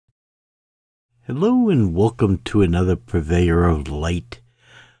Hello and welcome to another purveyor of light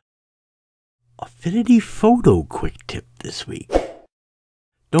Affinity photo quick tip this week.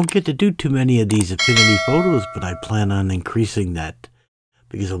 Don't get to do too many of these Affinity photos, but I plan on increasing that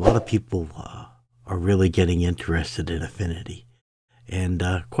because a lot of people are really getting interested in Affinity. And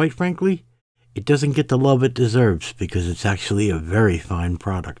quite frankly, it doesn't get the love it deserves because it's actually a very fine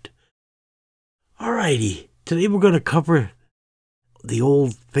product. Alrighty, today we're going to cover the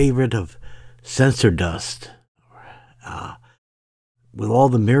old favorite of sensor dust. With all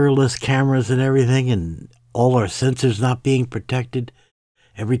the mirrorless cameras and everything and all our sensors not being protected,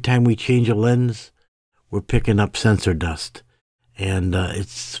 every time we change a lens, we're picking up sensor dust. And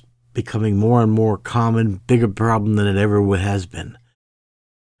it's becoming more and more common, bigger problem than it ever has been.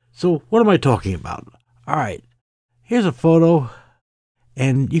 So what am I talking about? All right, here's a photo,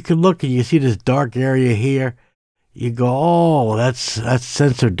 and you can look and you see this dark area here. You go, oh, that's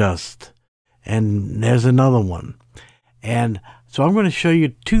sensor dust. And there's another one. And so I'm going to show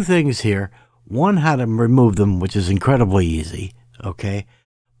you two things here. One, how to remove them, which is incredibly easy, okay?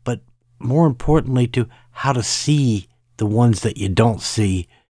 But more importantly, how to see the ones that you don't see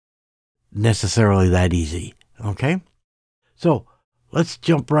necessarily that easy, okay? So let's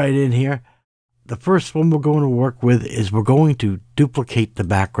jump right in here. The first one we're going to work with is we're going to duplicate the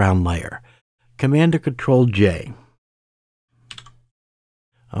background layer. Command or Control J.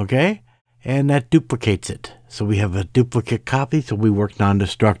 Okay? And that duplicates it. So we have a duplicate copy, so we work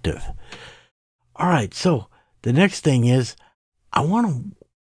non-destructive. All right, so the next thing is I want to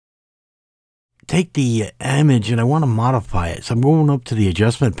take the image and I want to modify it. So I'm going up to the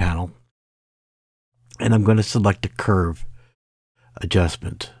adjustment panel and I'm going to select a curve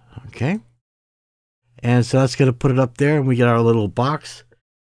adjustment. Okay? And so that's going to put it up there and we get our little box.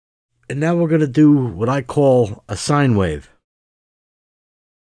 And now we're going to do what I call a sine wave.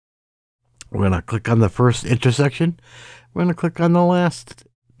 We're going to click on the first intersection. We're going to click on the last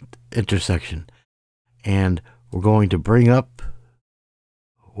intersection. And we're going to bring up,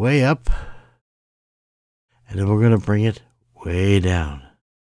 way up. And then we're going to bring it way down.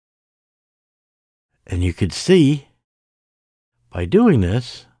 And you can see, by doing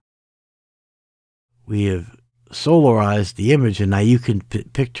this, we have solarized the image. And now you can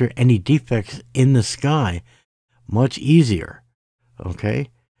picture any defects in the sky much easier. Okay?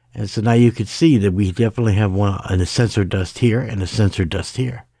 And so now you can see that we definitely have a sensor dust here and a sensor dust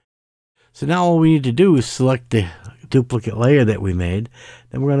here. So now all we need to do is select the duplicate layer that we made.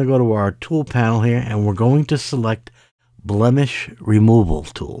 Then we're going to go to our tool panel here and we're going to select blemish removal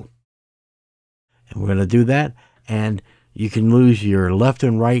tool. And we're going to do that. And you can use your left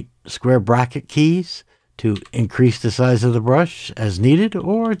and right square bracket keys to increase the size of the brush as needed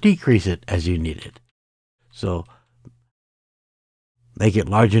or decrease it as you need it. So make it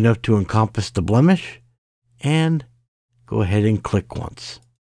large enough to encompass the blemish and go ahead and click once.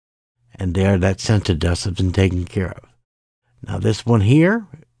 And there, that sensor dust has been taken care of. Now this one here,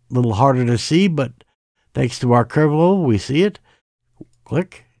 a little harder to see, but thanks to our curve level, we see it.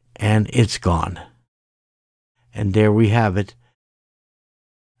 Click, and it's gone. And there we have it.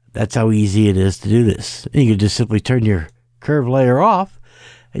 That's how easy it is to do this. And you can just simply turn your curve layer off,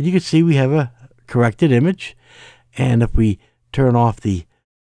 and you can see we have a corrected image. And if we turn off the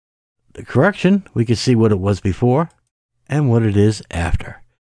correction, we can see what it was before and what it is after.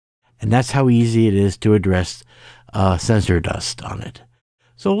 And that's how easy it is to address sensor dust on it.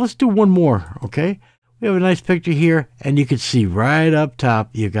 So let's do one more, okay? We have a nice picture here, and you can see right up top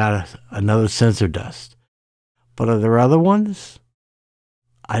you got another sensor dust. But are there other ones?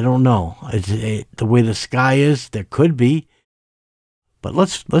 I don't know. The way the sky is, there could be. But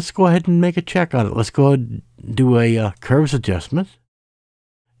let's go ahead and make a check on it. Let's go ahead and do a curves adjustment.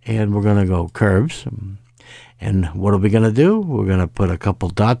 And we're going to go curves. And what are we going to do? We're going to put a couple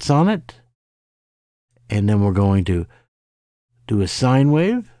dots on it. And then we're going to do a sine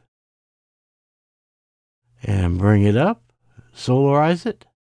wave. And bring it up. Solarize it.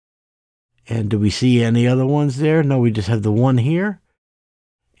 And do we see any other ones there? No, we just have the one here.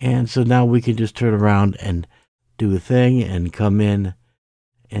 And so now we can just turn around and do a thing and come in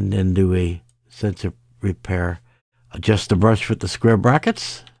and then do a sensor repair. Adjust the brush with the square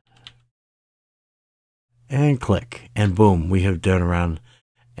brackets. And click. And boom, we have turned around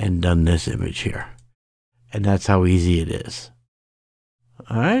and done this image here. And that's how easy it is.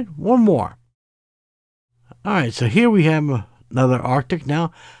 All right, one more. All right, so here we have another Arctic.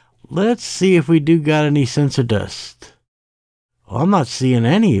 Now, let's see if we do got any sensor dust. Well, I'm not seeing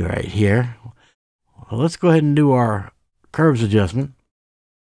any right here. Well, let's go ahead and do our curves adjustment.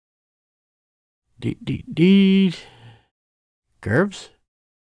 Curves.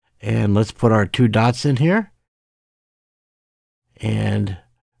 And let's put our 2 dots in here. And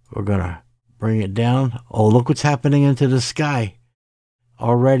we're going to bring it down. Oh, look what's happening into the sky.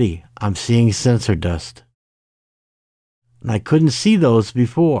 Already, I'm seeing sensor dust. And I couldn't see those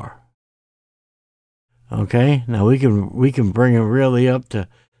before. Okay, now we can bring it really up to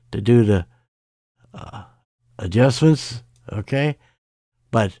do the adjustments. Okay,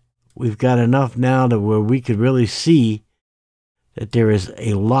 but we've got enough now to where we could really see that there is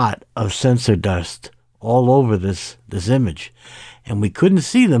a lot of sensor dust all over this image, and we couldn't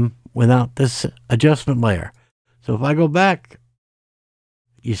see them without this adjustment layer. So if I go back,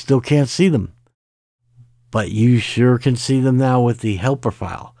 you still can't see them, but you sure can see them now with the helper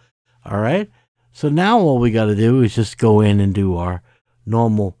file. All right. So now all we got to do is just go in and do our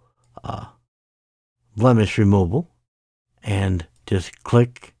normal blemish removal and just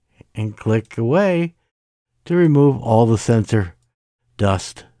click and click away to remove all the sensor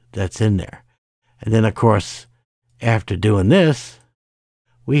dust that's in there. And then, of course, after doing this,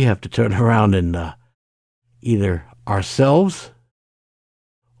 we have to turn around and either ourselves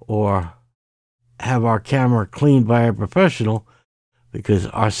or have our camera cleaned by a professional, because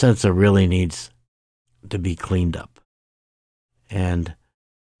our sensor really needs to be cleaned up. And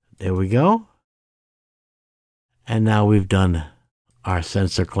there we go. And now we've done our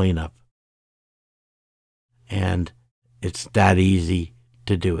sensor cleanup. And it's that easy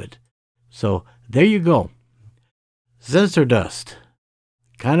to do it. So there you go. Sensor dust.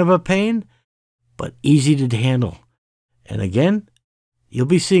 Kind of a pain, but easy to handle. And again, you'll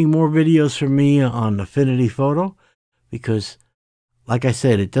be seeing more videos from me on Affinity Photo, because, like I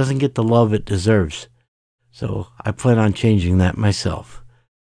said, it doesn't get the love it deserves. So I plan on changing that myself.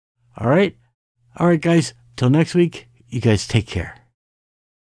 All right, guys. Till next week, you guys take care.